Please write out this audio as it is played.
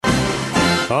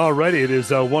Alrighty, it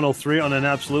is 103 on an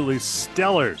absolutely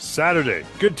stellar Saturday.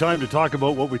 Good time to talk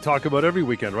about what we talk about every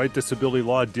weekend, right? Disability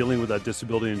law, dealing with that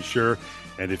disability insurer.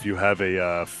 And if you have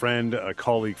a friend, a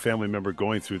colleague, family member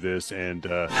going through this and,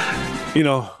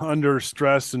 under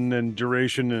stress and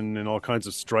duration and all kinds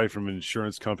of strife from an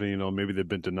insurance company, maybe they've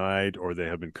been denied or they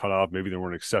have been cut off. Maybe they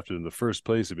weren't accepted in the first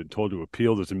place. They've been told to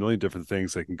appeal. There's a million different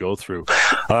things they can go through.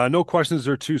 No questions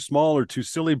are too small or too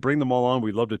silly. Bring them all on.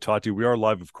 We'd love to talk to you. We are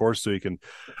live, of course, so you can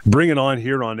bring it on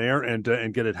here on air and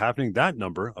get it happening. That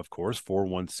number, of course,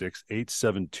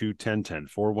 416-872-1010,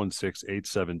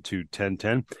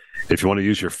 416-872-1010. If you want to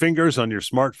use your fingers on your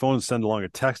smartphone, send along a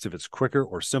text if it's quicker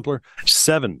or simpler.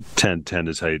 71010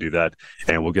 is how you do that.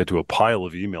 And we'll get to a pile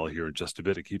of email here in just a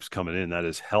bit. It keeps coming in. That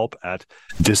is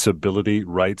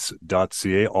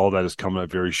help@disabilityrights.ca. All that is coming up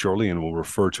very shortly, and we'll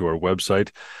refer to our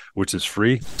website, which is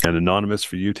free and anonymous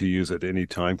for you to use at any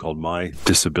time, called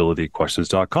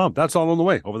mydisabilityquestions.com. That's all on the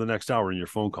way over the next hour in your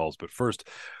phone calls. But first,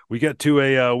 we get to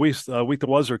a week that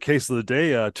was, or case of the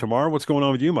day. Tamar, what's going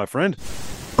on with you, my friend?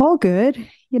 All good.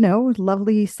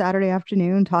 Lovely Saturday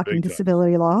afternoon talking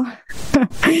disability law.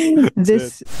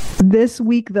 This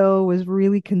week, though, was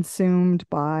really consumed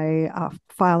by a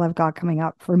file I've got coming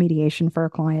up for mediation for a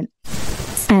client.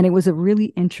 And it was a really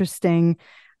interesting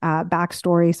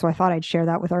backstory. So I thought I'd share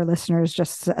that with our listeners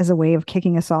just as a way of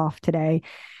kicking us off today.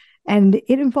 And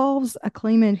it involves a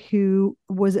claimant who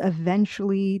was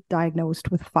eventually diagnosed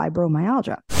with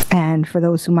fibromyalgia. And for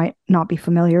those who might not be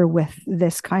familiar with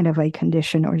this kind of a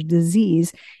condition or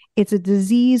disease, it's a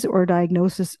disease or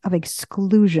diagnosis of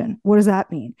exclusion. What does that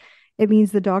mean? It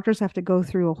means the doctors have to go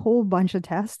through a whole bunch of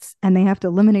tests and they have to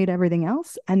eliminate everything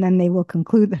else. And then they will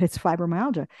conclude that it's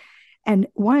fibromyalgia. And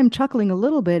why I'm chuckling a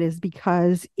little bit is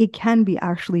because it can be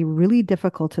actually really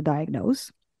difficult to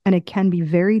diagnose. And it can be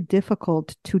very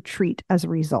difficult to treat as a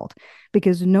result,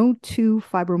 because no two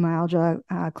fibromyalgia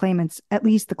claimants, at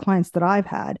least the clients that I've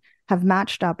had, have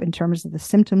matched up in terms of the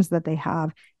symptoms that they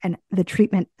have and the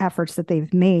treatment efforts that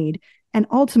they've made, and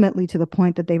ultimately to the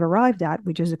point that they've arrived at,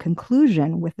 which is a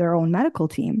conclusion with their own medical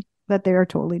team that they are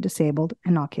totally disabled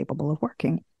and not capable of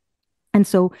working. And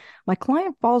so my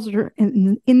client falls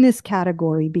in this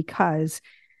category because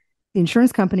the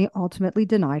insurance company ultimately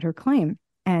denied her claim.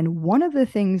 And one of the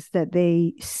things that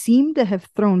they seem to have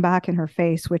thrown back in her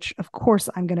face, which of course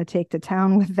I'm going to take to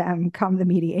town with them come the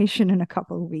mediation in a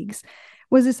couple of weeks,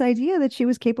 was this idea that she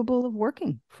was capable of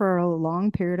working for a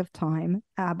long period of time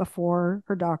before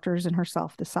her doctors and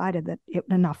herself decided that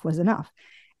enough was enough.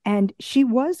 And she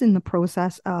was in the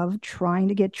process of trying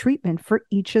to get treatment for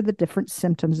each of the different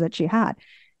symptoms that she had.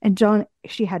 And John,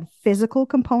 she had physical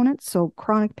components, so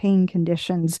chronic pain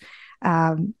conditions,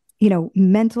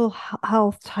 mental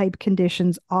health type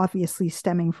conditions, obviously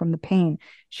stemming from the pain.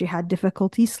 She had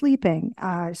difficulty sleeping.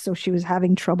 So she was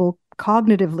having trouble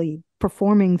cognitively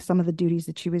performing some of the duties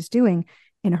that she was doing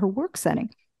in her work setting.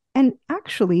 And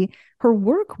actually, her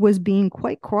work was being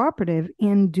quite cooperative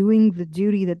in doing the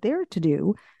duty that they're to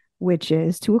do, which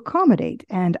is to accommodate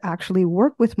and actually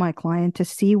work with my client to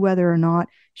see whether or not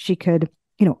she could,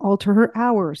 alter her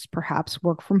hours, perhaps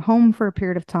work from home for a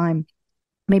period of time,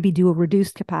 maybe do a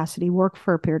reduced capacity work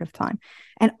for a period of time.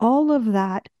 And all of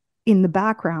that in the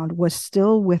background was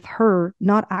still with her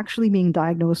not actually being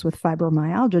diagnosed with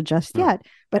fibromyalgia just yet,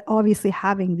 but obviously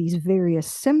having these various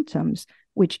symptoms,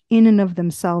 which in and of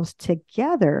themselves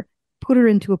together put her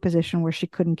into a position where she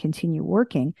couldn't continue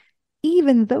working,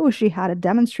 even though she had a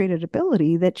demonstrated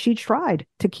ability that she tried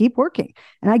to keep working.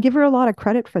 And I give her a lot of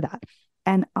credit for that.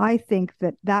 And I think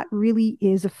that that really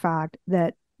is a fact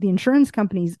that the insurance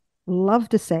companies love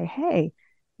to say, hey,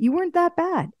 you weren't that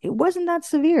bad. It wasn't that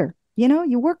severe.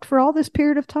 You worked for all this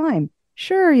period of time.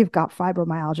 Sure, you've got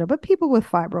fibromyalgia, but people with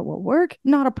fibro will work.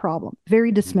 Not a problem.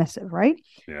 Very dismissive, right?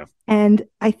 Yeah. And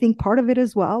I think part of it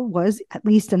as well was, at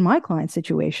least in my client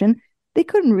situation, they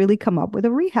couldn't really come up with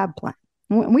a rehab plan.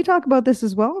 And we talk about this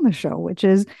as well on the show, which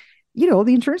is,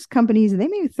 the insurance companies, they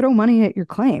may throw money at your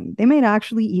claim. They may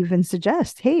actually even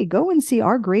suggest, hey, go and see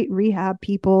our great rehab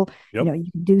people. Yep.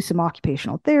 You can do some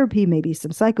occupational therapy, maybe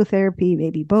some psychotherapy,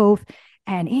 maybe both.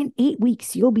 And in 8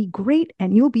 weeks, you'll be great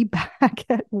and you'll be back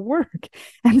at work.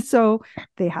 And so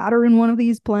they had her in one of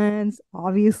these plans.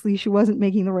 Obviously, she wasn't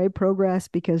making the right progress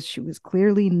because she was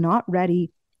clearly not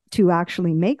ready to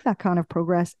actually make that kind of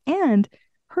progress. And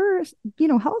her,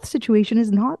 health situation is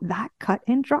not that cut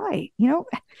and dry.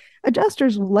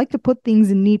 Adjusters like to put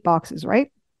things in neat boxes,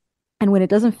 right? And when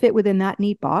it doesn't fit within that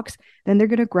neat box, then they're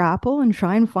going to grapple and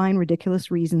try and find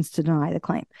ridiculous reasons to deny the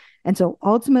claim. And so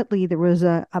ultimately, there was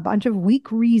a bunch of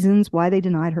weak reasons why they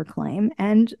denied her claim.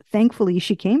 And thankfully,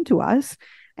 she came to us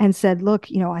and said, look,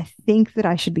 I think that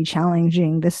I should be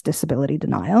challenging this disability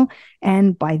denial.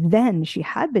 And by then, she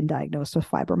had been diagnosed with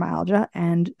fibromyalgia.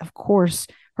 And of course,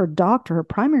 her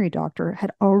primary doctor,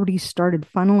 had already started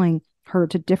funneling her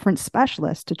to different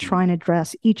specialists to try and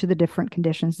address each of the different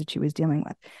conditions that she was dealing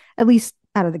with, at least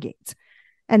out of the gates.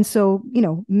 And so,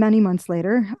 many months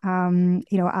later,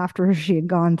 after she had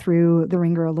gone through the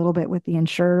ringer a little bit with the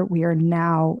insurer, we are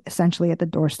now essentially at the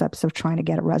doorsteps of trying to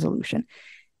get a resolution.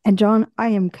 And John, I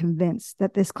am convinced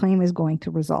that this claim is going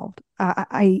to resolve.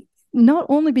 I not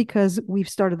only because we've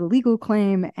started the legal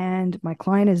claim and my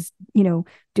client is,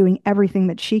 doing everything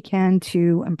that she can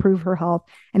to improve her health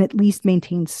and at least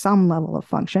maintain some level of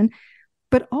function,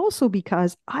 but also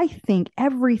because I think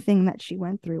everything that she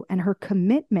went through and her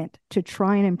commitment to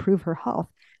try and improve her health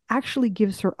actually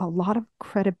gives her a lot of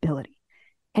credibility.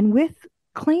 And with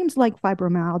claims like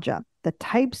fibromyalgia, the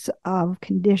types of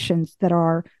conditions that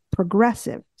are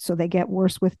progressive, so they get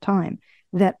worse with time,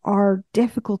 that are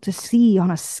difficult to see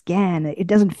on a scan, it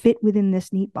doesn't fit within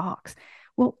this neat box.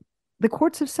 Well, the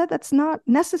courts have said that's not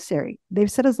necessary.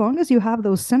 They've said as long as you have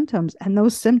those symptoms and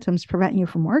those symptoms prevent you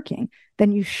from working,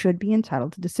 then you should be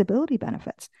entitled to disability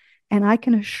benefits. And I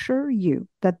can assure you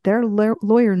that their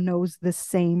lawyer knows the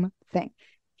same thing.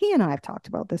 He and I have talked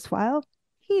about this file.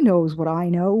 He knows what I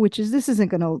know, which is this isn't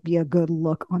going to be a good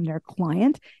look on their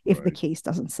client if the case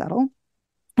doesn't settle.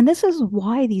 And this is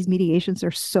why these mediations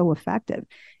are so effective,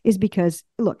 is because,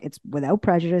 look, it's without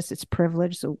prejudice, it's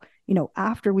privilege. So,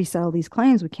 after we settle these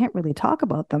claims, we can't really talk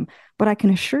about them. But I can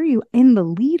assure you, in the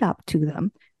lead up to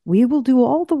them, we will do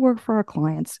all the work for our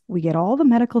clients. We get all the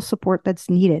medical support that's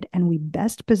needed, and we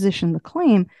best position the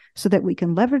claim so that we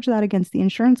can leverage that against the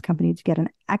insurance company to get an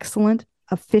excellent,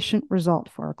 efficient result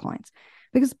for our clients.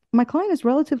 Because my client is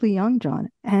relatively young, John,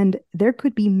 and there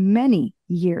could be many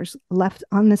years left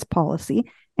on this policy.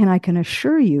 And I can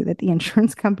assure you that the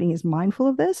insurance company is mindful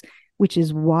of this, which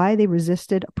is why they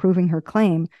resisted approving her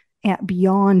claim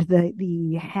beyond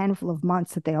the handful of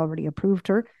months that they already approved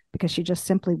her, because she just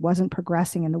simply wasn't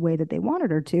progressing in the way that they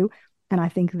wanted her to. And I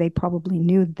think they probably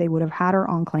knew that they would have had her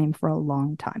on claim for a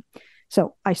long time.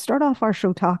 So I start off our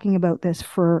show talking about this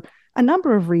for a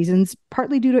number of reasons,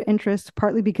 partly due to interest,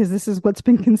 partly because this is what's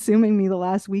been consuming me the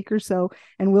last week or so,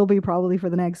 and will be probably for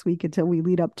the next week until we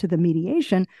lead up to the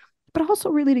mediation, but also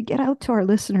really to get out to our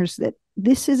listeners that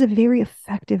this is a very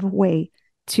effective way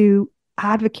to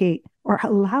advocate or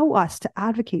allow us to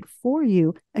advocate for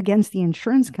you against the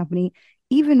insurance company,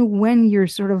 even when you're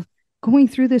sort of going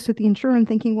through this with the insurer and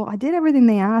thinking, well, I did everything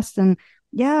they asked. And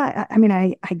yeah, I mean,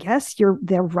 I guess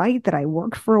they're right that I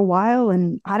worked for a while,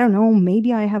 and I don't know,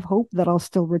 maybe I have hope that I'll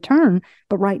still return,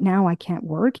 but right now I can't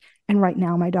work. And right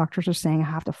now my doctors are saying I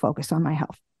have to focus on my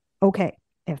health. Okay,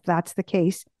 if that's the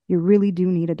case, you really do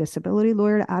need a disability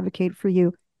lawyer to advocate for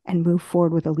you and move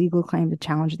forward with a legal claim to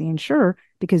challenge the insurer,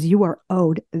 because you are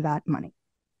owed that money.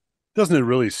 Doesn't it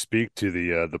really speak to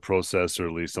the process, or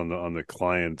at least on the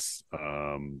client's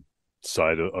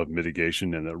side of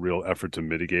mitigation and the real effort to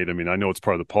mitigate? I mean, I know it's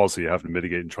part of the policy, you have to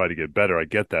mitigate and try to get better. I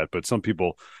get that, but some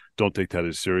people don't take that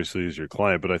as seriously as your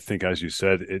client. But I think, as you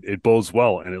said, it bodes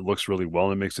well, and it looks really well,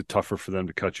 and it makes it tougher for them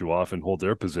to cut you off and hold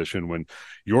their position when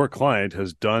your client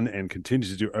has done and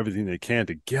continues to do everything they can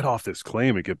to get off this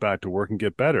claim and get back to work and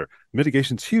get better.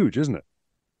 Mitigation's huge, isn't it?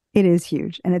 It is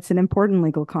huge. And it's an important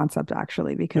legal concept,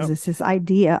 actually, because it's this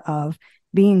idea of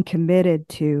being committed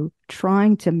to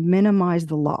trying to minimize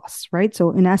the loss, right?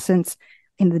 So in essence,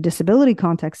 in the disability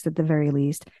context, at the very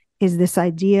least, is this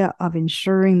idea of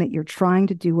ensuring that you're trying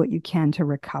to do what you can to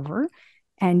recover,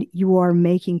 and you are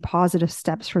making positive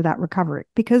steps for that recovery.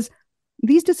 Because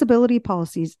these disability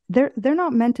policies, they're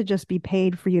not meant to just be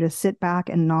paid for you to sit back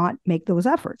and not make those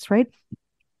efforts, right?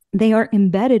 They are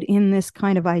embedded in this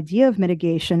kind of idea of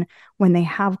mitigation when they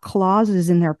have clauses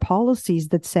in their policies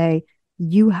that say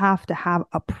you have to have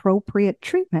appropriate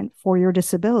treatment for your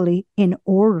disability in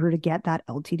order to get that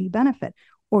LTD benefit,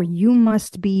 or you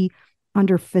must be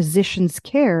under physician's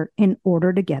care in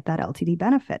order to get that LTD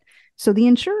benefit. So the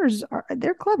insurers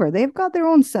they're clever. They've got their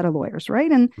own set of lawyers,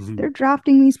 right? And they're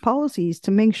drafting these policies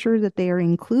to make sure that they are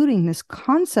including this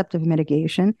concept of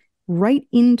mitigation right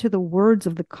into the words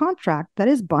of the contract that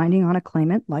is binding on a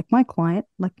claimant like my client,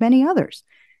 like many others.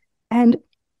 And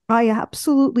I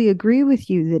absolutely agree with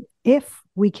you that if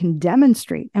we can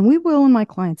demonstrate, and we will in my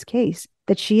client's case,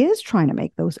 that she is trying to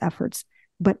make those efforts,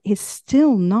 but is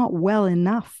still not well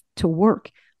enough to work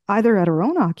either at her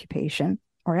own occupation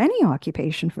or any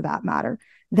occupation for that matter,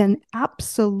 then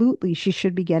absolutely she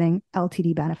should be getting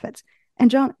LTD benefits. And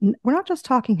John, we're not just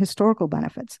talking historical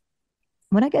benefits.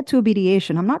 When I get to a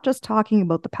mediation, I'm not just talking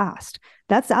about the past.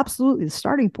 That's absolutely the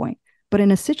starting point. But in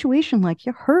a situation like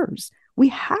hers, we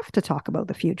have to talk about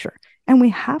the future, and we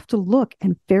have to look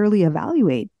and fairly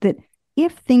evaluate that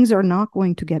if things are not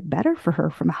going to get better for her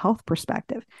from a health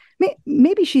perspective,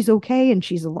 maybe she's okay and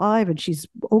she's alive and she's,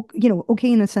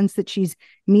 okay in the sense that she's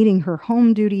meeting her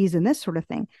home duties and this sort of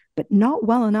thing, but not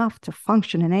well enough to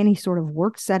function in any sort of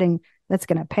work setting that's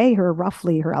going to pay her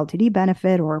roughly her LTD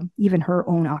benefit or even her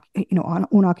own,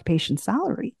 own occupation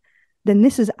salary, then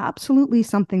this is absolutely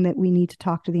something that we need to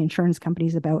talk to the insurance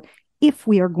companies about if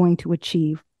we are going to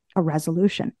achieve a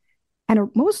resolution. And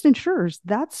most insurers,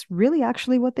 that's really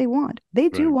actually what they want. They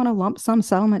do want a lump sum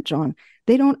settlement, John.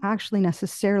 They don't actually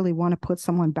necessarily want to put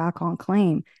someone back on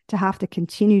claim to have to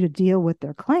continue to deal with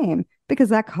their claim, because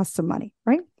that costs some money,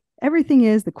 right? Everything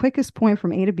is the quickest point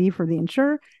from A to B for the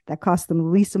insurer that costs them the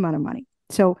least amount of money.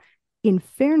 So in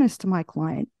fairness to my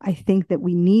client, I think that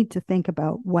we need to think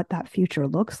about what that future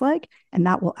looks like. And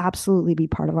that will absolutely be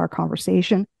part of our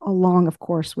conversation, along, of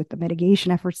course, with the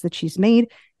mitigation efforts that she's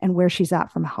made and where she's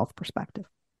at from a health perspective.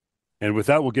 And with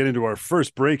that, we'll get into our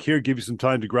first break here, give you some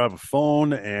time to grab a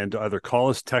phone and either call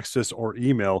us, text us, or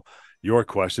email your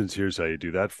questions. Here's how you do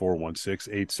that: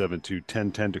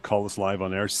 416-872-1010 to call us live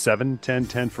on air,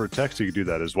 71010 for a text. You can do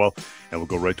that as well. And we'll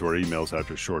go right to our emails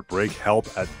after a short break.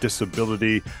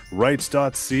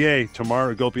 help@disabilityrights.ca.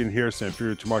 Tamara Agopian here,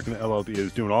 Samfiru Tamarkin LLB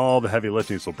is doing all the heavy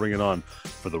lifting, so bring it on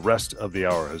for the rest of the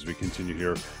hour as we continue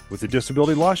here with the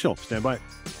Disability Law Show. Stand by.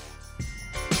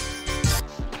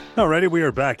 Alrighty, we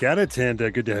are back at it, and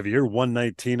good to have you here.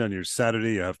 1:19 on your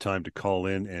Saturday. You have time to call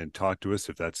in and talk to us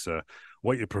if that's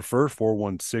what you prefer.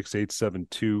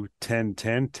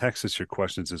 416-872-1010. Text us your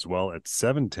questions as well at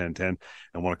 71010.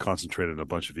 I want to concentrate on a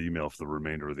bunch of email for the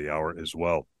remainder of the hour as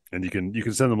well. And you can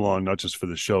send them along, not just for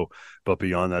the show, but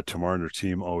beyond that. Tamara and her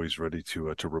team always ready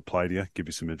to reply to you, give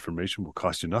you some information. Will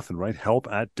cost you nothing, right?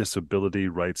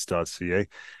 help@disabilityrights.ca.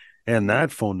 And that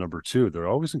phone number too, they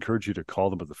always encourage you to call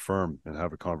them at the firm and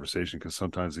have a conversation, because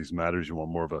sometimes these matters, you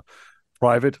want more of a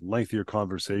private, lengthier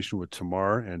conversation with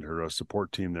Tamar and her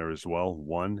support team there as well.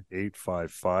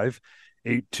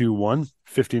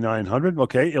 1-855-821-5900.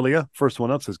 Okay, Ilya, first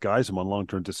one up says, guys, I'm on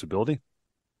long-term disability,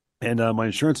 and my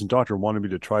insurance and doctor wanted me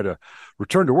to try to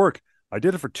return to work. I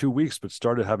did it for 2 weeks, but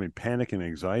started having panic and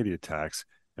anxiety attacks,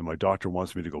 and my doctor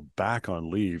wants me to go back on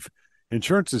leave.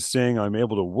 Insurance is saying I'm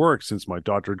able to work since my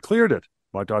doctor had cleared it.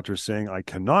 My doctor is saying I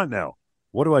cannot now.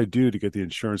 What do I do to get the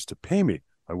insurance to pay me?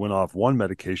 I went off one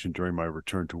medication during my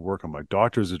return to work on my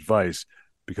doctor's advice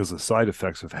because of the side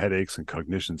effects of headaches and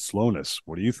cognition slowness.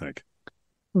 What do you think?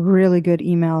 Really good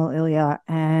email, Ilya.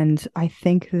 And I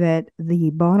think that the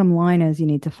bottom line is you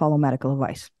need to follow medical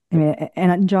advice. I mean,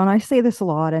 and John, I say this a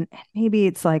lot, and maybe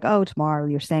it's like, oh, tomorrow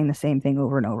you're saying the same thing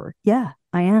over and over. Yeah,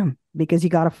 I am, because you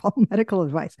got to follow medical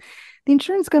advice. The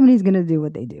insurance company is going to do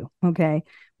what they do. Okay.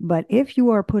 But if you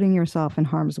are putting yourself in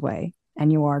harm's way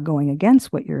and you are going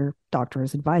against what your doctor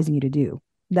is advising you to do,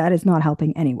 that is not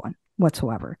helping anyone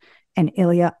whatsoever. And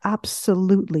Ilya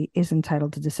absolutely is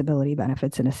entitled to disability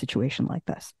benefits in a situation like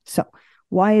this. So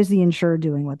why is the insurer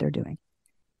doing what they're doing?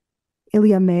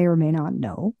 Ilya may or may not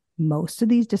know, most of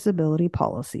these disability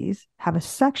policies have a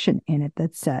section in it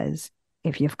that says,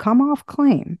 if you've come off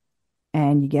claim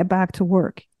and you get back to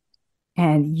work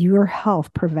and your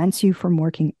health prevents you from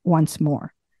working once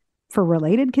more, for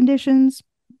related conditions,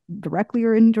 directly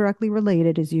or indirectly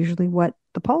related is usually what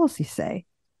the policies say,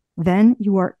 then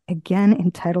you are again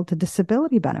entitled to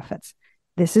disability benefits.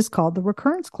 This is called the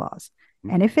recurrence clause.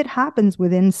 And if it happens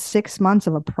within 6 months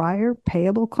of a prior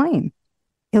payable claim,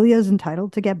 Ilya is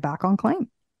entitled to get back on claim.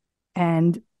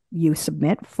 And you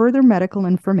submit further medical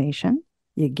information.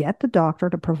 You get the doctor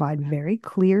to provide very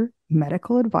clear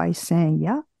medical advice saying,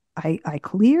 yeah, I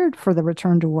cleared for the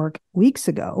return to work weeks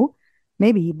ago.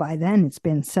 Maybe by then it's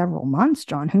been several months,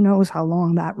 John. Who knows how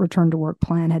long that return to work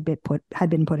plan had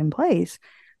been put in place.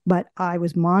 But I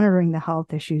was monitoring the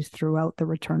health issues throughout the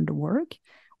return to work.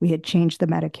 We had changed the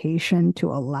medication to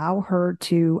allow her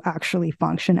to actually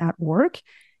function at work.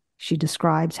 She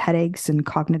describes headaches and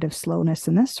cognitive slowness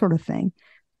and this sort of thing.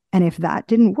 And if that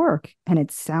didn't work, and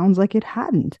it sounds like it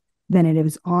hadn't, then it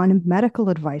was on medical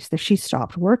advice that she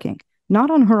stopped working, not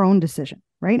on her own decision,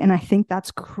 right? And I think that's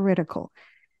critical.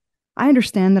 I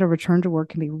understand that a return to work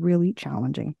can be really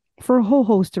challenging for a whole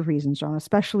host of reasons, John,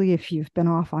 especially if you've been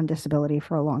off on disability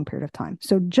for a long period of time.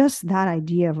 So just that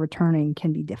idea of returning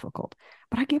can be difficult.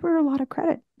 But I give her a lot of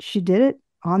credit. She did it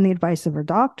on the advice of her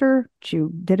doctor. She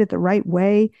did it the right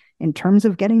way in terms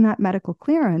of getting that medical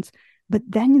clearance. But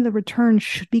then the return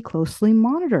should be closely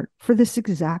monitored for this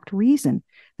exact reason,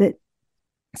 that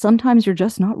sometimes you're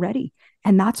just not ready.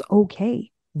 And that's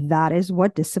okay. That is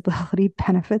what disability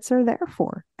benefits are there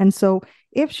for. And so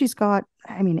if she's got,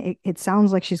 I mean, it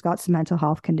sounds like she's got some mental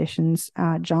health conditions,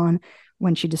 John,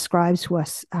 when she describes to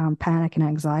us panic and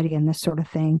anxiety and this sort of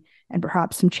thing, and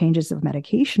perhaps some changes of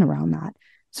medication around that.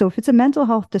 So if it's a mental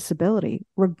health disability,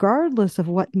 regardless of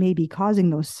what may be causing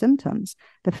those symptoms,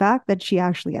 the fact that she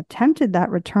actually attempted that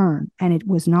return and it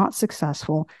was not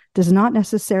successful does not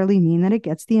necessarily mean that it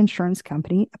gets the insurance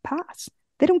company a pass.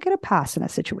 They don't get a pass in a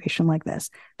situation like this.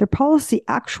 Their policy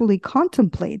actually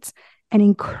contemplates and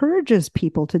encourages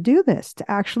people to do this, to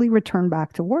actually return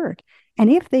back to work. And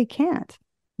if they can't,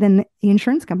 then the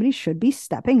insurance company should be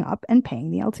stepping up and paying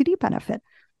the LTD benefit.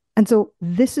 And so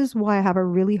this is why I have a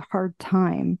really hard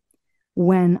time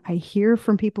when I hear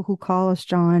from people who call us,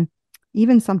 John,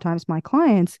 even sometimes my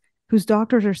clients, whose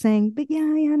doctors are saying, but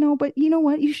no, but you know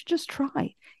what? You should just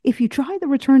try. If you try the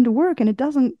return to work and it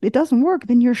doesn't work,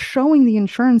 then you're showing the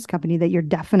insurance company that you're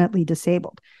definitely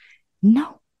disabled.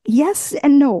 No, yes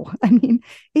and no. I mean,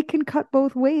 it can cut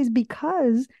both ways,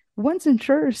 because once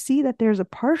insurers see that there's a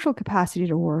partial capacity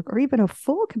to work or even a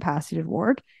full capacity to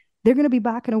work, they're going to be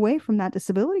backing away from that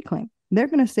disability claim. They're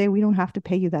going to say, we don't have to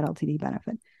pay you that LTD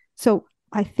benefit. So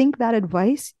I think that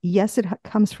advice, yes, it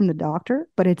comes from the doctor,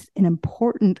 but it's an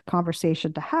important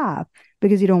conversation to have,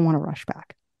 because you don't want to rush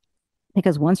back.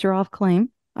 Because once you're off claim,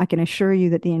 I can assure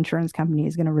you that the insurance company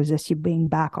is going to resist you being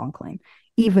back on claim,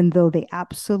 even though they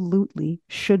absolutely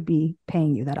should be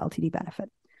paying you that LTD benefit.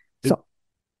 So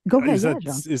go ahead, John.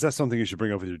 Is that something you should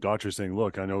bring up with your doctor, saying,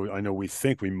 look, I know we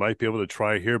think we might be able to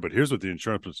try here, but here's what the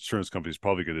insurance company is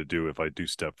probably going to do if I do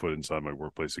step foot inside my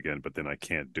workplace again, but then I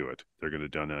can't do it. They're going to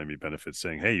deny me benefits,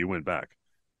 saying, hey, you went back.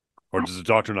 Or does the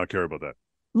doctor not care about that?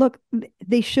 Look,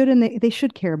 they should, and they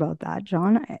should care about that,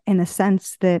 John, in the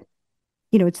sense that,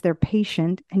 it's their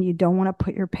patient, and you don't want to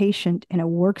put your patient in a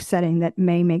work setting that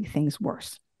may make things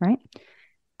worse, right?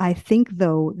 I think,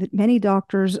 though, that many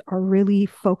doctors are really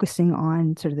focusing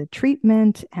on sort of the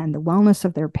treatment and the wellness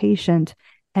of their patient,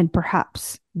 and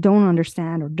perhaps don't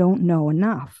understand or don't know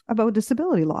enough about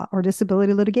disability law or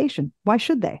disability litigation. Why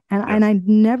should they? And I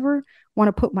never want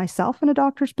to put myself in a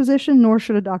doctor's position, nor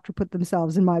should a doctor put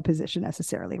themselves in my position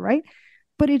necessarily, right?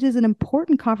 But it is an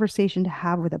important conversation to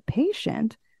have with a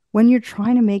patient when you're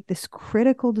trying to make this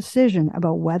critical decision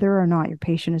about whether or not your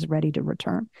patient is ready to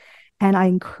return. And I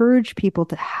encourage people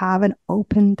to have an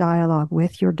open dialogue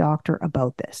with your doctor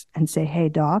about this and say, hey,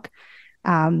 doc,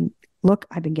 look,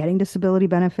 I've been getting disability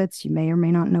benefits. You may or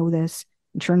may not know this.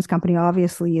 Insurance company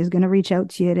obviously is going to reach out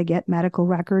to you to get medical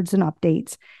records and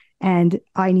updates. And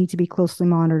I need to be closely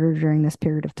monitored during this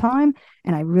period of time.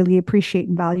 And I really appreciate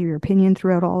and value your opinion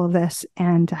throughout all of this,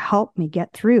 and to help me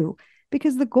get through.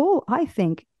 Because the goal, I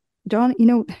think, John,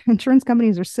 insurance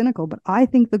companies are cynical, but I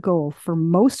think the goal for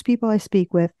most people I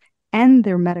speak with and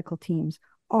their medical teams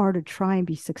are to try and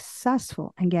be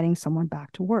successful in getting someone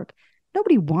back to work.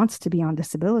 Nobody wants to be on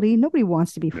disability. Nobody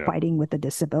wants to be fighting with a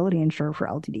disability insurer for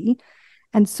LTD.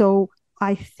 And so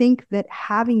I think that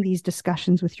having these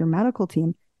discussions with your medical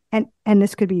team, and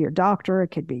this could be your doctor, it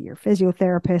could be your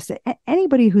physiotherapist,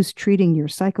 anybody who's treating your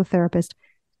psychotherapist,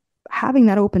 having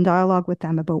that open dialogue with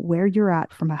them about where you're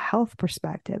at from a health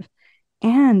perspective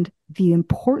and the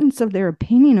importance of their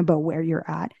opinion about where you're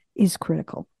at is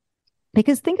critical.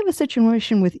 Because think of a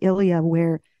situation with Ilya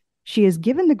where she is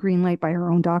given the green light by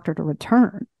her own doctor to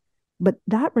return, but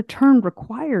that return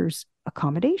requires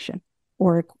accommodation,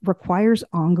 or it requires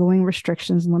ongoing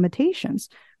restrictions and limitations.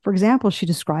 For example, she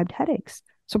described headaches.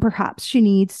 So perhaps she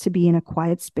needs to be in a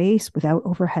quiet space without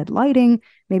overhead lighting.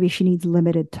 Maybe she needs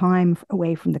limited time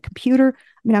away from the computer.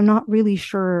 I mean, I'm not really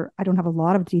sure. I don't have a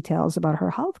lot of details about her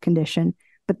health condition,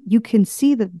 but you can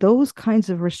see that those kinds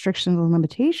of restrictions and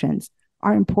limitations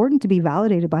are important to be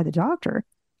validated by the doctor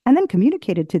and then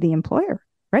communicated to the employer,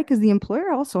 right? Because the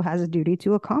employer also has a duty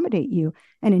to accommodate you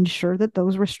and ensure that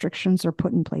those restrictions are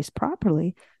put in place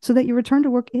properly so that your return to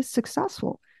work is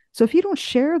successful. So if you don't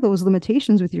share those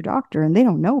limitations with your doctor and they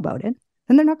don't know about it,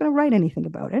 then they're not going to write anything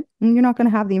about it. And you're not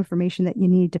going to have the information that you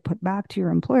need to put back to your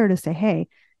employer to say, hey,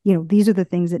 these are the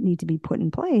things that need to be put in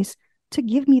place to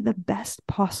give me the best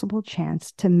possible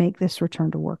chance to make this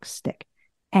return to work stick.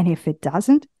 And if it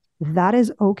doesn't, that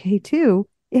is okay too.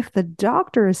 If the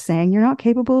doctor is saying you're not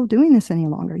capable of doing this any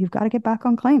longer, you've got to get back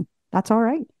on claim. That's all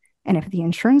right. And if the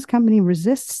insurance company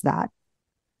resists that,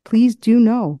 please do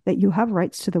know that you have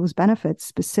rights to those benefits,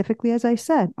 specifically, as I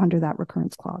said, under that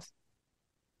recurrence clause.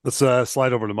 Let's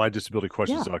slide over to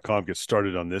mydisabilityquestions.com. Get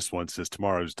started on this one. It says,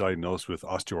 tomorrow I was diagnosed with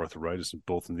osteoarthritis in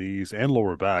both knees and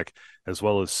lower back, as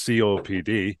well as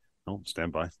COPD. Oh,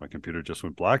 stand by. My computer just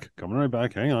went black. Coming right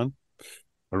back. Hang on.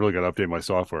 I really got to update my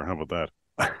software. How about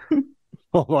that?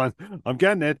 Hold on. I'm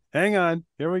getting it. Hang on.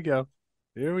 Here we go.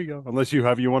 Here we go. Unless you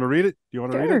want to read it? Do you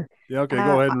want to read it? Sure. Yeah, okay, go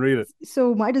Uh, ahead and read it.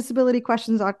 so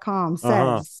mydisabilityquestions.com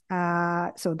Uh-huh.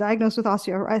 says, so diagnosed with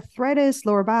osteoarthritis,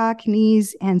 lower back,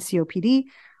 knees, and COPD.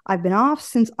 I've been off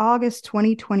since August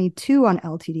 2022 on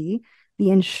LTD. The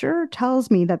insurer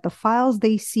tells me that the files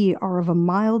they see are of a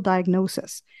mild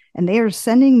diagnosis, and they are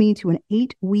sending me to an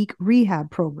 8-week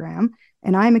rehab program,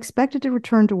 and I'm expected to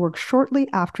return to work shortly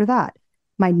after that.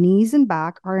 My knees and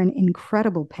back are in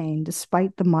incredible pain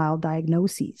despite the mild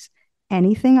diagnoses.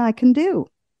 Anything I can do?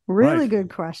 Right. Really good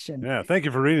question. Yeah, thank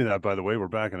you for reading that, by the way. We're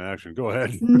back in action. Go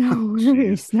ahead. No Jeez.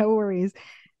 worries, no worries.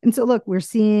 And so, look, we're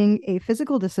seeing a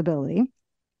physical disability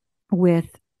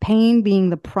with pain being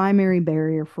the primary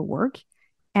barrier for work,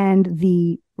 and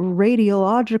the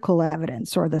radiological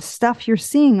evidence or the stuff you're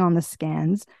seeing on the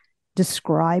scans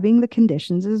describing the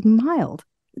conditions as mild.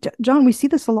 John, we see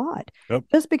this a lot. Yep.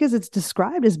 Just because it's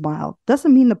described as mild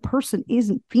doesn't mean the person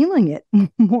isn't feeling it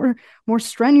more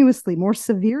strenuously, more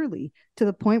severely, to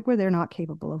the point where they're not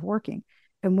capable of working.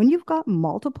 And when you've got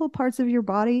multiple parts of your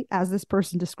body, as this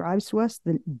person describes to us,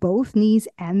 then both knees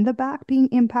and the back being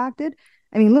impacted,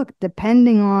 I mean, look,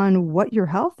 depending on what your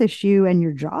health issue and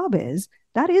your job is,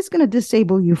 that is going to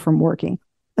disable you from working,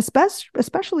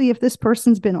 especially if this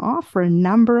person's been off for a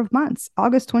number of months.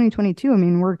 August 2022, I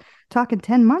mean, we're talking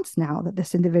 10 months now that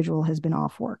this individual has been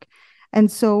off work. And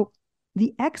so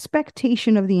the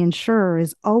expectation of the insurer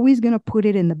is always going to put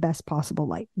it in the best possible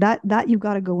light. That you've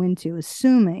got to go into,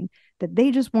 assuming that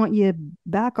they just want you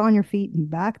back on your feet and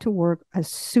back to work as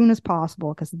soon as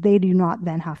possible, because they do not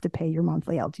then have to pay your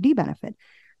monthly LTD benefit.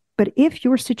 But if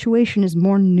your situation is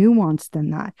more nuanced than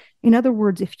that, in other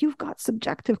words, if you've got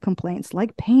subjective complaints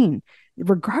like pain,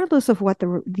 regardless of what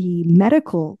the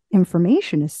medical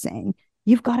information is saying,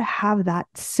 you've got to have that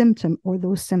symptom or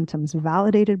those symptoms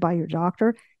validated by your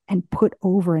doctor and put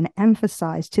over and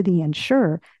emphasize to the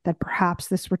insurer that perhaps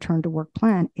this return to work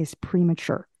plan is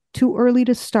premature, too early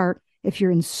to start if you're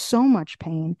in so much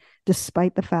pain,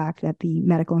 despite the fact that the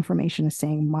medical information is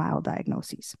saying mild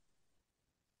diagnoses.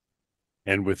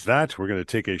 And with that, we're going to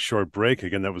take a short break.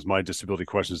 Again, that was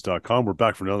mydisabilityquestions.com. We're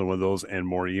back for another one of those and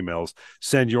more emails.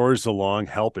 Send yours along,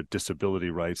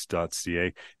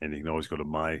 help@disabilityrights.ca. And you can always go to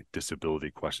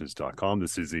mydisabilityquestions.com.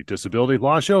 This is the Disability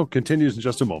Law Show. Continues in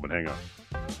just a moment. Hang on.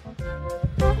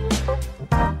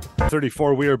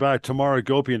 34, we are back. Tamara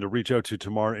Gopian, to reach out to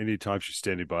Tamara anytime. She's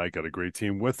standing by. Got a great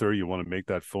team with her. You want to make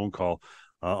that phone call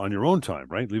on your own time,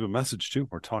 right? Leave a message too,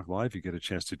 or talk live. You get a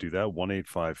chance to do that.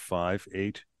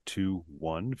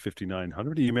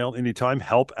 1-855-821-5900. Email anytime,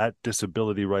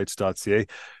 help@disabilityrights.ca.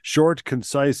 Short,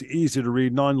 concise, easy to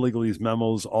read, non-legalese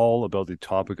memos, all about the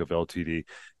topic of LTD,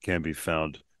 can be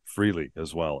found freely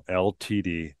as well.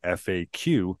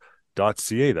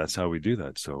 LTDFAQ.ca. That's how we do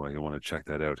that. So you want to check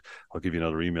that out. I'll give you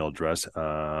another email address.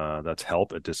 That's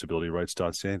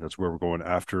help@disabilityrights.ca. That's where we're going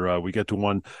after we get to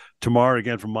one tomorrow.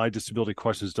 Again, from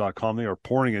mydisabilityquestions.com. They are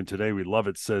pouring in today. We love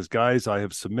it. Says, guys, I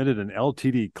have submitted an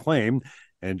LTD claim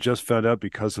and just found out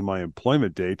because of my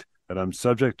employment date that I'm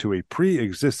subject to a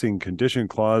pre-existing condition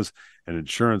clause, and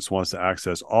insurance wants to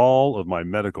access all of my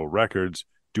medical records.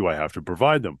 Do I have to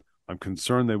provide them? I'm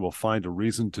concerned they will find a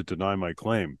reason to deny my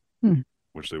claim.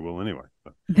 Which they will anyway.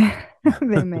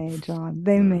 They may, John.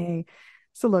 They may.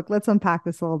 So look, let's unpack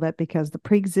this a little bit, because the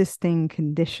pre-existing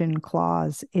condition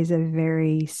clause is a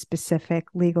very specific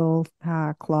legal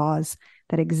clause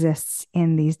that exists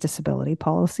in these disability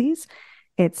policies.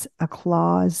 It's a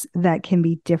clause that can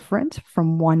be different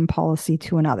from one policy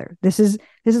to another. This is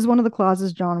one of the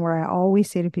clauses, John, where I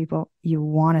always say to people, you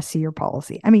want to see your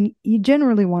policy. I mean, you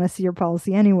generally want to see your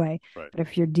policy anyway, right. But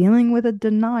if you're dealing with a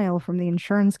denial from the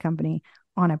insurance company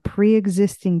on a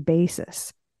pre-existing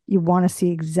basis, you want to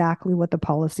see exactly what the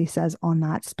policy says on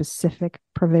that specific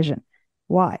provision.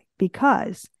 Why?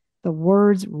 Because the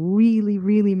words really,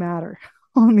 really matter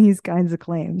on these kinds of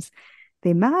claims.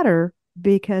 They matter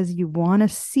because you want to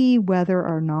see whether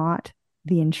or not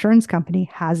the insurance company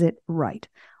has it right.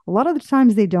 A lot of the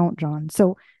times they don't, John.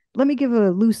 So let me give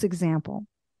a loose example.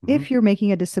 If you're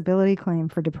making a disability claim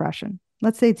for depression,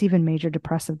 let's say it's even major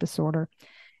depressive disorder,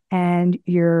 and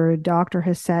your doctor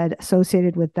has said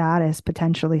associated with that is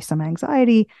potentially some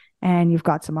anxiety, and you've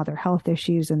got some other health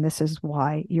issues, and this is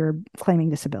why you're claiming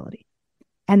disability.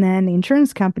 And then the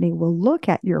insurance company will look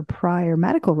at your prior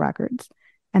medical records,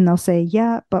 and they'll say,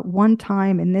 yeah, but one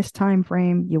time in this time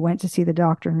frame, you went to see the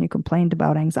doctor and you complained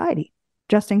about anxiety,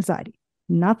 just anxiety,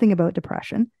 nothing about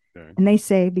depression. Okay. And they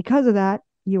say, because of that,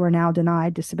 you are now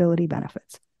denied disability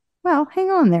benefits. Well, hang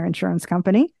on there, insurance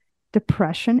company.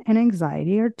 Depression and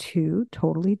anxiety are two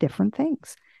totally different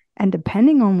things. And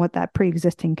depending on what that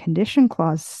pre-existing condition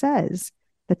clause says,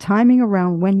 the timing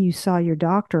around when you saw your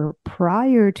doctor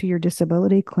prior to your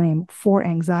disability claim for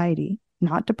anxiety,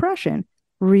 not depression,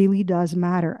 really does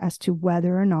matter as to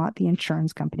whether or not the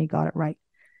insurance company got it right.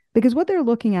 Because what they're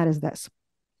looking at is this.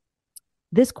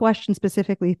 This question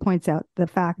specifically points out the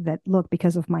fact that, look,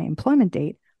 because of my employment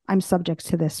date, I'm subject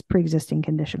to this pre-existing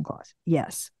condition clause.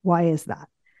 Yes. Why is that?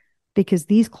 Because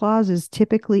these clauses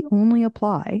typically only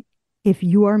apply if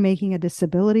you are making a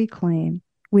disability claim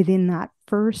within that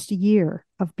first year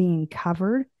of being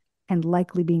covered and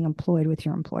likely being employed with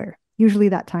your employer. Usually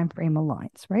that time frame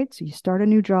aligns, right? So you start a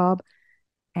new job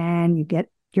and you get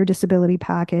your disability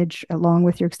package along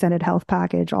with your extended health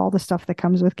package, all the stuff that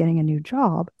comes with getting a new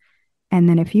job. And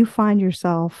then if you find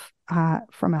yourself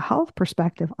from a health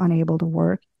perspective unable to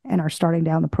work and are starting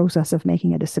down the process of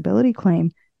making a disability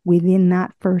claim within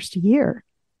that first year,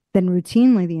 then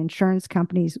routinely the insurance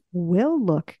companies will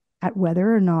look at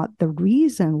whether or not the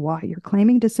reason why you're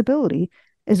claiming disability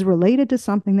is related to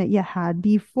something that you had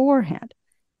beforehand.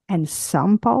 And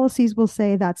some policies will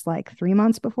say that's like 3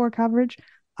 months before coverage.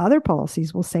 Other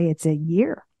policies will say it's a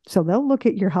year. So they'll look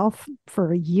at your health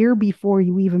for a year before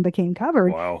you even became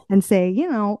covered. Wow. And say,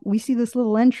 we see this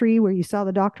little entry where you saw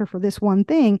the doctor for this one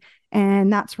thing,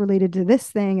 and that's related to this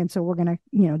thing. And so we're going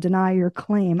to, deny your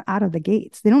claim out of the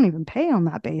gates. They don't even pay on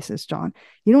that basis, John.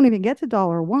 You don't even get to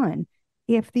 $1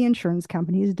 if the insurance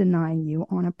company is denying you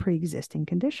on a pre-existing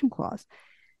condition clause.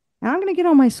 And I'm going to get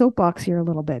on my soapbox here a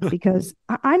little bit because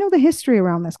I know the history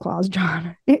around this clause,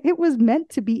 John. It was meant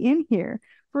to be in here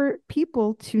for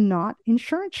people to not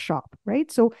insurance shop,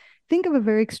 right? So think of a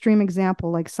very extreme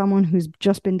example, like someone who's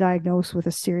just been diagnosed with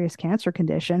a serious cancer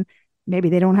condition. Maybe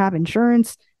they don't have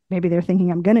insurance. Maybe they're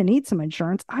thinking, I'm going to need some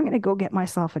insurance. I'm going to go get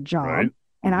myself a job. Right.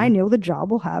 And I know the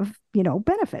job will have,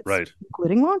 benefits, right,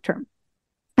 including long-term.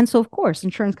 And so, of course,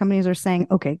 insurance companies are saying,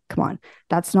 okay, come on,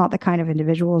 that's not the kind of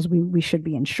individuals we should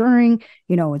be insuring.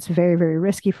 It's very, very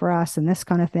risky for us and this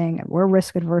kind of thing. And we're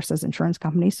risk adverse as insurance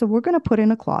companies. So we're going to put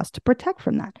in a clause to protect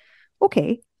from that.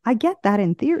 Okay, I get that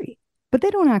in theory, but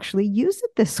they don't actually use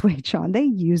it this way, John. They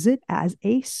use it as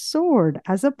a sword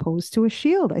as opposed to a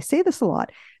shield. I say this a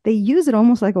lot. They use it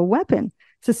almost like a weapon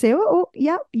to say,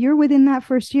 yeah, you're within that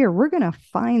first year. We're going to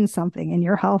find something in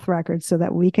your health records so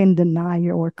that we can deny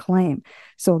your claim.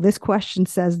 So this question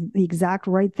says the exact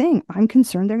right thing. I'm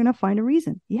concerned they're going to find a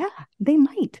reason. Yeah, they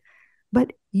might.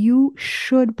 But you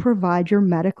should provide your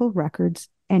medical records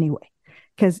anyway.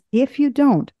 Because if you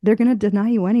don't, they're going to deny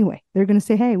you anyway. They're going to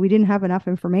say, hey, we didn't have enough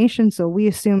information, so we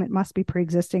assume it must be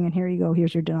pre-existing, and here you go,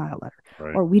 here's your denial letter.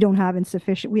 Right. Or we have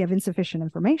insufficient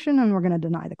information, and we're going to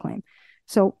deny the claim.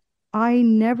 So I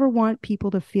never want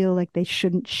people to feel like they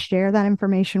shouldn't share that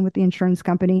information with the insurance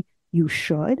company. You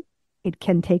should. It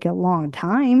can take a long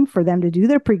time for them to do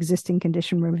their pre-existing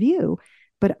condition review.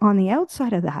 But on the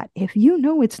outside of that, if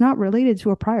it's not related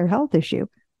to a prior health issue,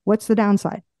 what's the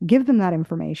downside? Give them that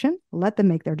information, let them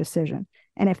make their decision.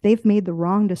 And if they've made the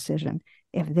wrong decision,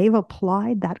 if they've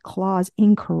applied that clause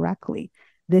incorrectly,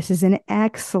 this is an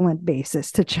excellent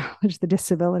basis to challenge the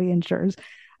disability insurers.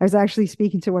 I was actually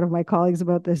speaking to one of my colleagues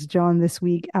about this, John, this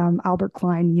week. Albert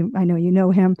Klein, I know you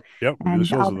know him. Yep,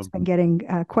 and Albert's been getting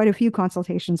quite a few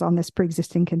consultations on this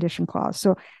pre-existing condition clause.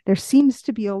 So there seems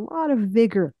to be a lot of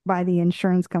vigor by the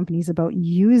insurance companies about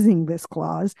using this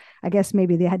clause. I guess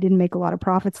maybe they didn't make a lot of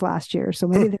profits last year. So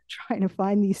maybe they're trying to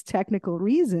find these technical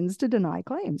reasons to deny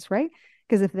claims, right?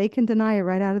 Because if they can deny it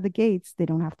right out of the gates, they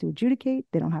don't have to adjudicate,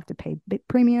 they don't have to pay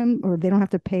premium, or they don't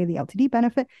have to pay the LTD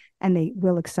benefit, and they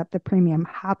will accept the premium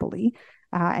happily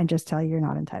and just tell you you're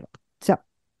not entitled. So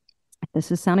if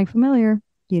this is sounding familiar,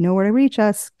 you know where to reach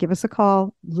us. Give us a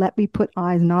call. Let me put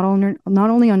eyes not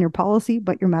only on your policy,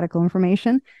 but your medical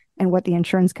information and what the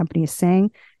insurance company is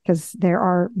saying, because there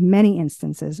are many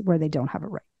instances where they don't have it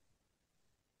right.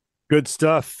 Good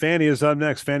stuff. Fanny is up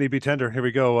next. Fanny B. Tender. Here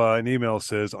we go. An email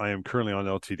says, I am currently on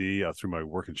LTD through my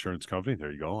work insurance company.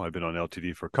 There you go. I've been on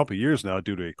LTD for a couple of years now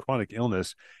due to a chronic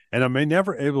illness, and I'm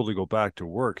never able to go back to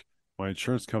work. My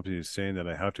insurance company is saying that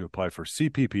I have to apply for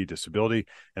CPP disability,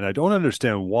 and I don't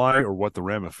understand why or what the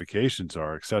ramifications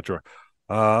are, etc.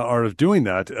 Are of doing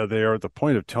that. They are at the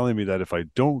point of telling me that if I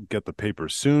don't get the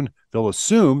papers soon, they'll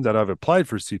assume that I've applied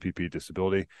for CPP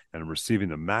disability and I'm receiving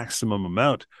the maximum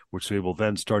amount, which they will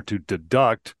then start to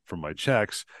deduct from my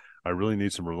checks. I really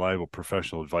need some reliable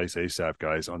professional advice ASAP,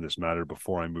 guys, on this matter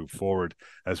before I move forward,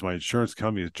 as my insurance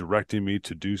company is directing me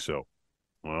to do so.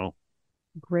 Well,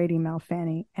 great email,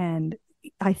 Fanny. And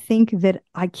I think that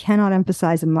I cannot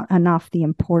emphasize enough the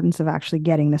importance of actually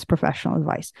getting this professional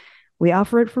advice. We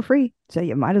offer it for free, so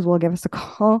you might as well give us a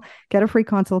call, get a free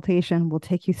consultation. We'll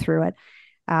take you through it.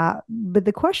 But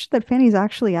the question that Fannie's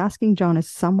actually asking, John, is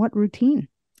somewhat routine.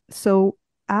 So,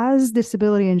 as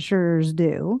disability insurers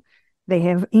do, they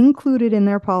have included in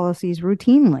their policies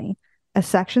routinely a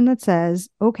section that says,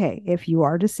 okay, if you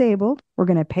are disabled, we're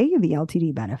going to pay you the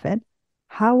LTD benefit.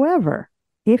 However,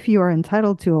 if you are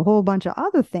entitled to a whole bunch of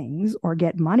other things or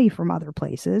get money from other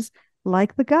places,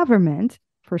 like the government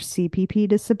for CPP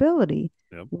disability,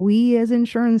 yep, we as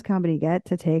insurance company get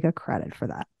to take a credit for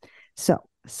that. So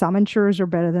some insurers are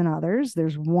better than others.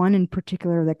 There's one in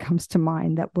particular that comes to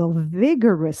mind that will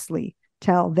vigorously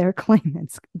tell their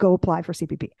claimants, go apply for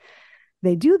CPP.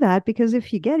 They do that because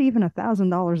if you get even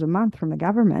 $1,000 a month from the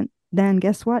government, then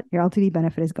guess what? Your LTD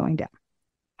benefit is going down.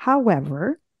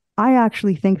 However, I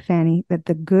actually think, Fanny, that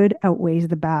the good outweighs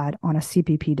the bad on a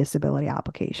CPP disability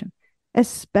application,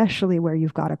 especially where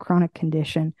you've got a chronic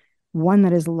condition, one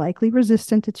that is likely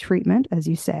resistant to treatment, as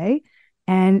you say,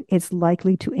 and it's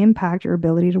likely to impact your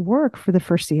ability to work for the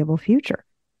foreseeable future.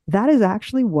 That is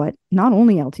actually what not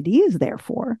only LTD is there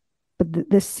for, but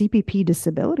the CPP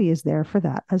disability is there for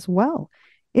that as well.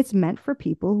 It's meant for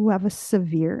people who have a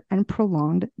severe and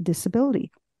prolonged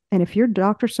disability. And if your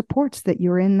doctor supports that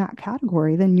you're in that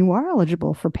category, then you are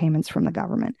eligible for payments from the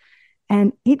government.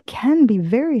 And it can be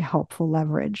very helpful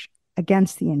leverage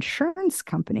against the insurance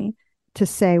company to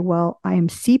say, well, I am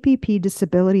CPP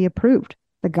disability approved.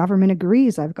 The government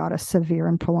agrees I've got a severe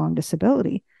and prolonged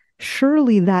disability.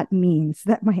 Surely that means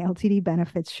that my LTD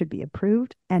benefits should be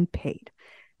approved and paid.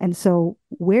 And so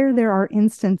where there are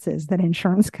instances that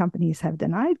insurance companies have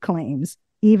denied claims,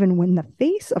 even when the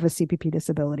face of a CPP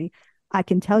disability, I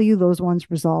can tell you those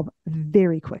ones resolve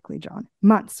very quickly, John.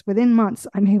 Within months,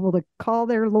 I'm able to call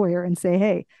their lawyer and say,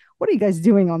 hey, what are you guys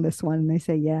doing on this one? And they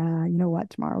say, yeah, you know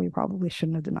what, tomorrow we probably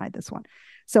shouldn't have denied this one.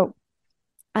 So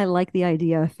I like the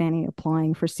idea of Fannie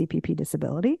applying for CPP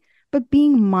disability, but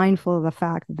being mindful of the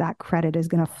fact that that credit is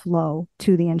going to flow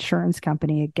to the insurance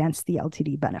company against the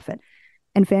LTD benefit.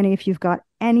 And Fannie, if you've got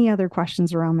any other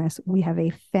questions around this, we have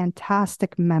a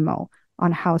fantastic memo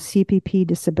on how CPP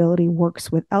disability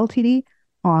works with LTD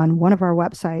on one of our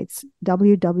websites,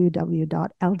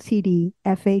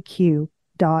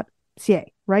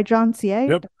 www.ltdfaq.ca. Right, John? CA?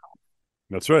 Yep.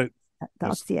 That's right.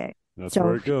 .ca. That's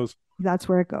where it goes. That's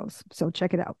where it goes. So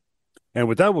check it out. And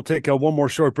with that, we'll take one more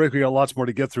short break. We got lots more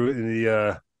to get through in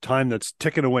the time that's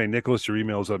ticking away. Nicholas, your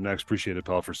email is up next. Appreciate it,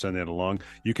 pal, for sending it along.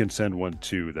 You can send one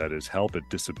too. That is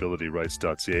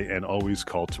help@disabilityrights.ca, and always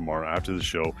call tomorrow after the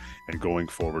show and going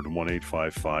forward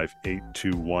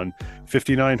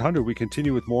 1-855-821-5900. We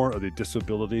continue with more of the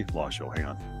Disability Law Show. Hang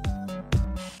on.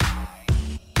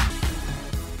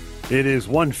 It is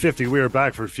 1:50. We are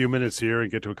back for a few minutes here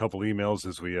and get to a couple emails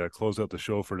as we close out the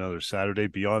show for another Saturday.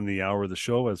 Beyond the hour of the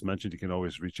show, as mentioned, you can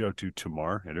always reach out to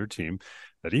Tamar and her team.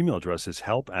 That email address is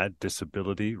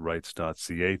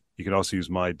help@disabilityrights.ca. You can also use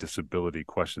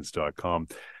mydisabilityquestions.com.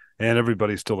 And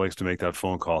everybody still likes to make that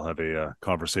phone call, have a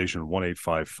conversation,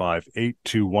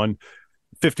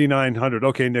 1-855-821-5900.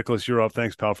 Okay, Nicholas, you're up.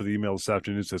 Thanks, pal, for the email this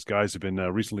afternoon. It says, guys have been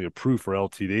recently approved for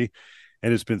LTD.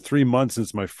 And it's been 3 months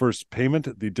since my first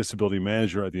payment. The disability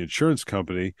manager at the insurance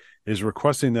company is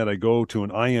requesting that I go to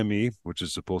an IME, which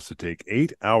is supposed to take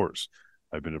 8 hours.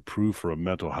 I've been approved for a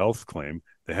mental health claim.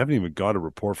 They haven't even got a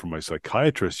report from my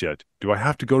psychiatrist yet. Do I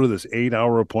have to go to this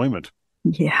 8-hour appointment?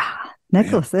 Yeah,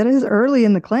 Nicholas, that is early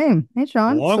in the claim. Hey,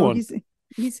 Sean. Long so one.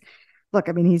 he's look,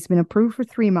 I mean, he's been approved for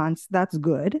 3 months. That's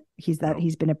good. He's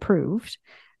been approved.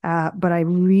 But I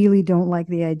really don't like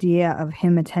the idea of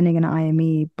him attending an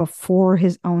IME before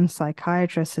his own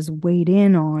psychiatrist has weighed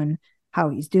in on how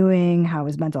he's doing, how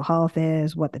his mental health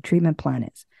is, what the treatment plan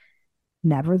is.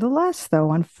 Nevertheless,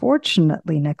 though,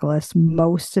 unfortunately, Nicholas,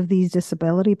 most of these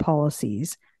disability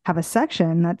policies have a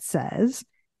section that says,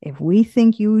 if we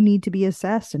think you need to be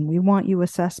assessed and we want you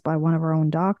assessed by one of our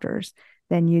own doctors,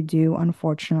 then you do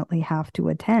unfortunately have to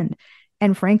attend.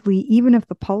 And frankly, even if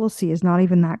the policy is not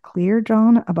even that clear,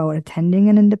 John, about attending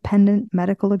an independent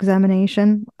medical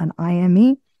examination, an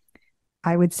IME,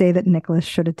 I would say that Nicholas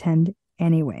should attend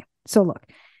anyway. So look,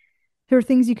 there are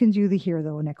things you can do here,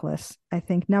 though, Nicholas. I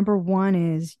think number one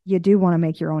is you do want to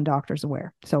make your own doctors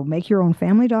aware. So make your own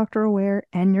family doctor aware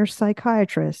and your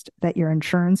psychiatrist that your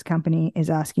insurance company is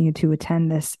asking you to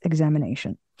attend this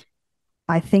examination.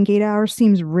 I think 8 hours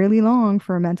seems really long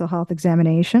for a mental health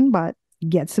examination, but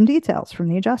get some details from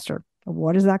the adjuster.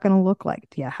 What is that going to look like?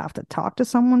 Do you have to talk to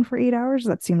someone for 8 hours?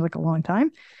 That seems like a long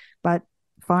time, but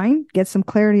fine. Get some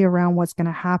clarity around what's going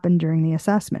to happen during the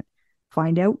assessment.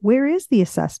 Find out, where is the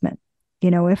assessment? You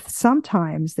know, if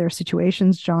sometimes there are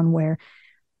situations, John, where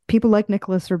people like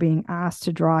Nicholas are being asked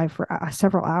to drive for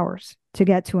several hours to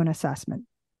get to an assessment.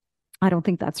 I don't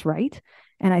think that's right.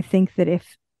 And I think that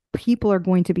if people are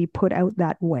going to be put out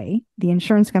that way, the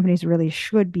insurance companies really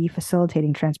should be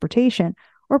facilitating transportation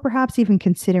or perhaps even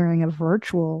considering a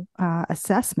virtual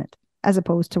assessment as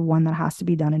opposed to one that has to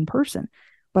be done in person.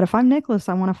 But if I'm Nicholas,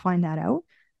 I want to find that out.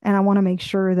 And I want to make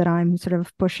sure that I'm sort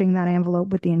of pushing that envelope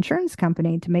with the insurance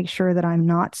company to make sure that I'm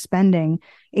not spending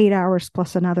 8 hours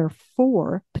plus another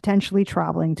 4 potentially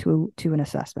traveling to an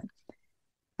assessment.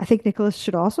 I think Nicholas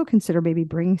should also consider maybe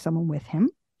bringing someone with him.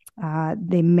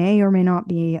 They may or may not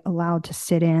be allowed to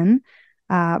sit in,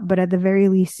 but at the very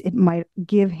least, it might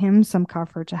give him some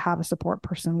comfort to have a support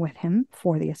person with him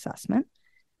for the assessment.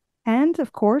 And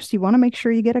of course, you want to make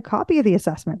sure you get a copy of the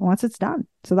assessment once it's done.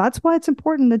 So that's why it's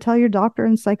important to tell your doctor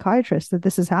and psychiatrist that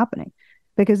this is happening,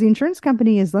 because the insurance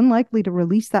company is unlikely to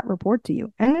release that report to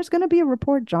you. And there's going to be a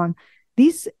report, John.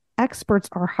 These experts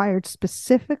are hired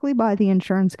specifically by the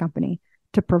insurance company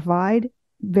to provide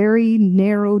very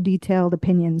narrow, detailed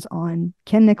opinions on,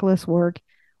 can Nicholas work?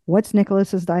 What's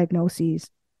Nicholas's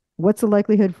diagnoses? What's the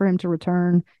likelihood for him to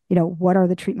return? What are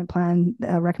the treatment plan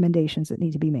recommendations that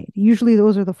need to be made? Usually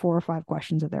those are the 4 or 5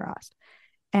 questions that they're asked.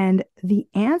 And the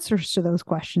answers to those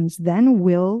questions then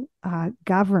will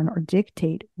govern or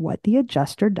dictate what the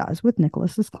adjuster does with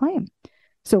Nicholas's claim.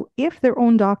 So if their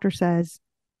own doctor says,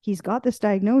 he's got this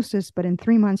diagnosis, but in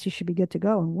 3 months, he should be good to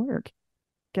go and work,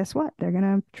 guess what? They're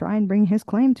going to try and bring his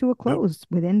claim to a close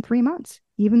within 3 months,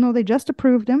 even though they just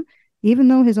approved him, even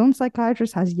though his own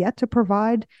psychiatrist has yet to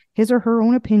provide his or her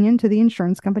own opinion to the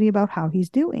insurance company about how he's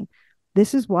doing.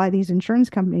 This is why these insurance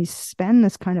companies spend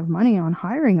this kind of money on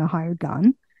hiring a hired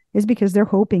gun, is because they're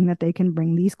hoping that they can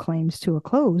bring these claims to a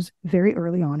close very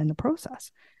early on in the process.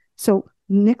 So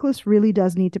Nicholas really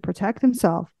does need to protect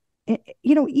himself.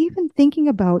 Even thinking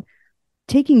about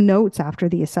taking notes after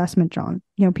the assessment, John.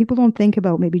 People don't think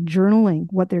about maybe journaling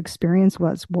what their experience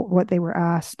was, what they were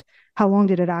asked, how long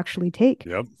did it actually take?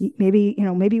 Yep. Maybe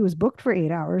it was booked for 8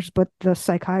 hours, but the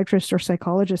psychiatrist or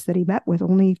psychologist that he met with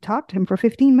only talked to him for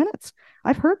 15 minutes.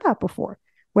 I've heard that before,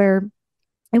 where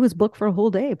it was booked for a whole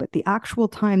day, but the actual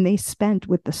time they spent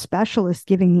with the specialist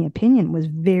giving the opinion was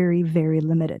very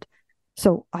limited.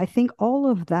 So I think all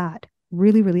of that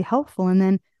really helpful. And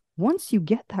then once you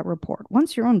get that report,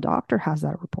 once your own doctor has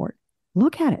that report,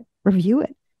 look at it, review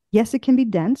it. Yes, it can be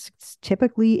dense. It's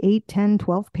typically 8, 10,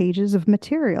 12 pages of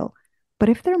material. But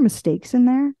if there are mistakes in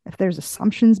there, if there's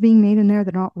assumptions being made in there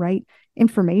that are not right,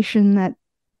 information that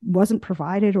wasn't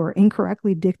provided or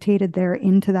incorrectly dictated there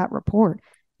into that report,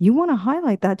 you want to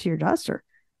highlight that to your adjuster,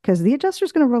 because the adjuster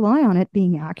is going to rely on it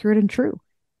being accurate and true.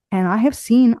 And I have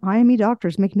seen IME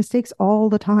doctors make mistakes all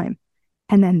the time.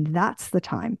 And then that's the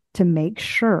time to make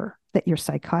sure that your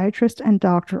psychiatrist and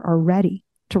doctor are ready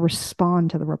to respond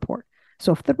to the report.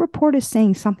 So if the report is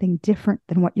saying something different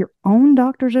than what your own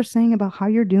doctors are saying about how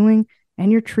you're doing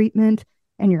and your treatment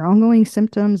and your ongoing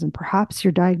symptoms and perhaps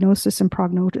your diagnosis and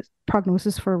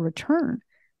prognosis for a return,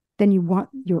 then you want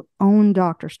your own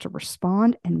doctors to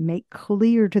respond and make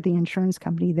clear to the insurance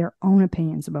company their own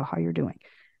opinions about how you're doing.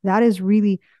 That is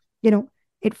really,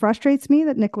 it frustrates me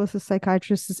that Nicholas's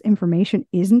psychiatrist's information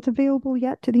isn't available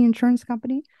yet to the insurance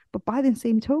company, but by the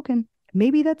same token,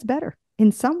 maybe that's better.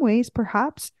 In some ways,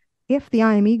 perhaps, if the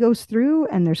IME goes through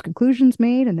and there's conclusions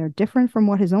made and they're different from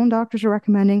what his own doctors are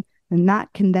recommending, then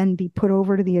that can then be put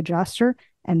over to the adjuster,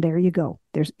 and there you go.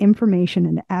 There's information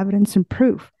and evidence and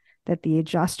proof that the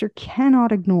adjuster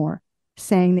cannot ignore,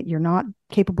 saying that you're not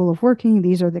capable of working.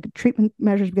 These are the treatment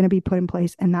measures going to be put in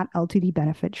place, and that LTD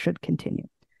benefit should continue.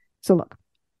 So look,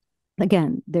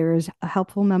 again, there is a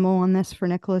helpful memo on this for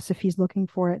Nicholas if he's looking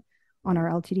for it on our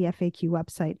LTD FAQ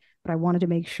website, but I wanted to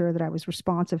make sure that I was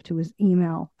responsive to his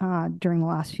email during the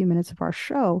last few minutes of our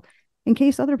show, in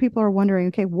case other people are wondering,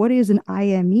 okay, what is an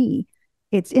IME?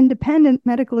 It's independent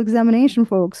medical examination,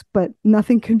 folks, but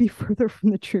nothing could be further from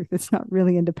the truth. It's not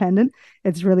really independent.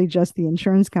 It's really just the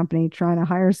insurance company trying to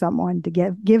hire someone to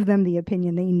give them the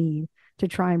opinion they need to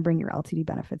try and bring your LTD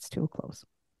benefits to a close.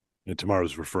 And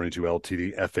tomorrow's referring to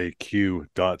ltdfaq.ca,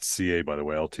 by the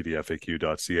way,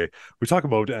 ltdfaq.ca. We talk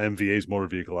about MVAs, motor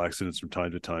vehicle accidents, from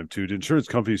time to time, too. Do insurance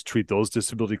companies treat those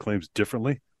disability claims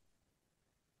differently?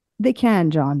 They can,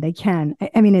 John. They can.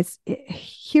 I mean,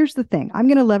 here's the thing. I'm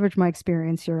going to leverage my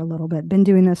experience here a little bit. Been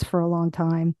doing this for a long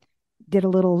time. Did a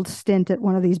little stint at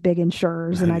one of these big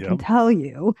insurers, and I can tell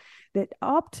you that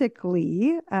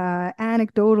optically,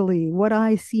 anecdotally, what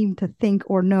I seem to think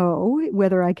or know,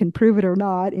 whether I can prove it or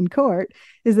not in court,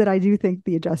 is that I do think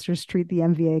the adjusters treat the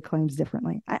MVA claims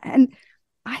differently. And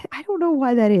I don't know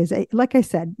why that is. Like I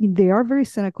said, they are very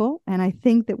cynical. And I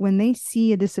think that when they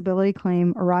see a disability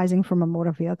claim arising from a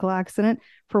motor vehicle accident,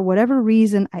 for whatever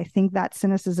reason, I think that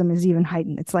cynicism is even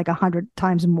heightened. It's like 100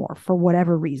 times more for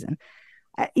whatever reason.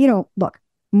 Look,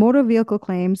 motor vehicle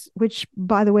claims, which,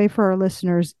 by the way, for our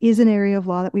listeners, is an area of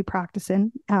law that we practice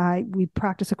in. We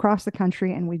practice across the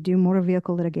country and we do motor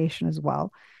vehicle litigation as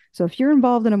well. So if you're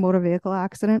involved in a motor vehicle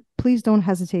accident, please don't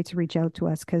hesitate to reach out to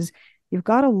us because you've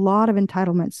got a lot of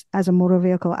entitlements as a motor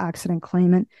vehicle accident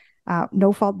claimant,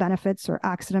 no fault benefits or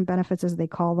accident benefits, as they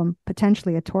call them,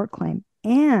 potentially a tort claim,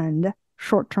 and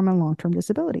short term and long term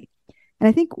disability. And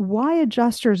I think why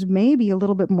adjusters may be a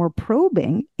little bit more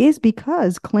probing is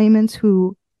because claimants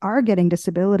who are getting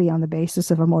disability on the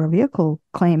basis of a motor vehicle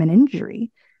claim and injury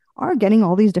are getting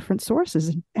all these different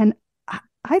sources. And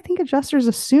I think adjusters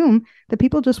assume that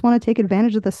people just want to take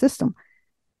advantage of the system.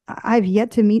 I've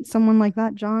yet to meet someone like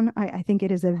that, John. I think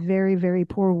it is a very, very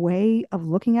poor way of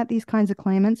looking at these kinds of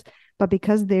claimants. But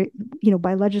because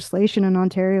by legislation in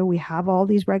Ontario, we have all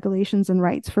these regulations and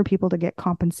rights for people to get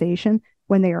compensation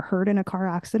when they are hurt in a car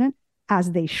accident,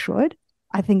 as they should.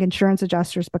 I think insurance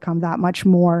adjusters become that much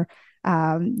more,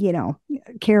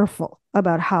 careful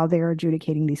about how they are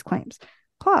adjudicating these claims.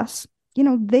 Plus,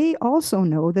 they also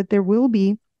know that there will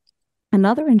be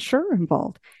another insurer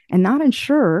involved. And that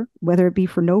insurer, whether it be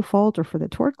for no fault or for the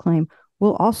tort claim,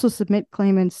 will also submit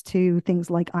claimants to things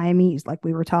like IMEs, like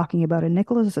we were talking about in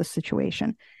Nicholas's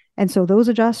situation. And so those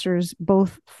adjusters,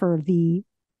 both for the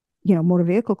motor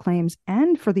vehicle claims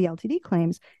and for the LTD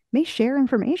claims, may share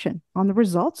information on the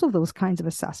results of those kinds of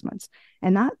assessments.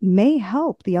 And that may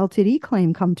help the LTD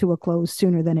claim come to a close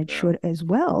sooner than it should as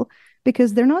well,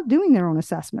 because they're not doing their own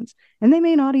assessments and they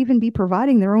may not even be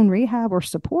providing their own rehab or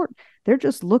support. They're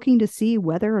just looking to see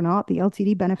whether or not the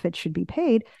LTD benefits should be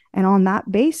paid. And on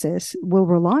that basis, will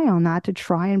rely on that to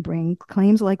try and bring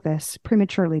claims like this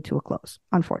prematurely to a close,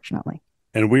 unfortunately.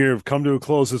 And we have come to a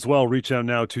close as well. Reach out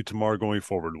now to Tamar going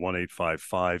forward,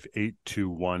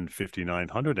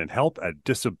 1-855-821-5900 and help at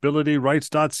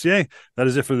disabilityrights.ca. That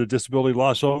is it for the Disability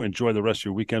Law Show. Enjoy the rest of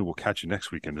your weekend. We'll catch you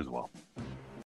next weekend as well.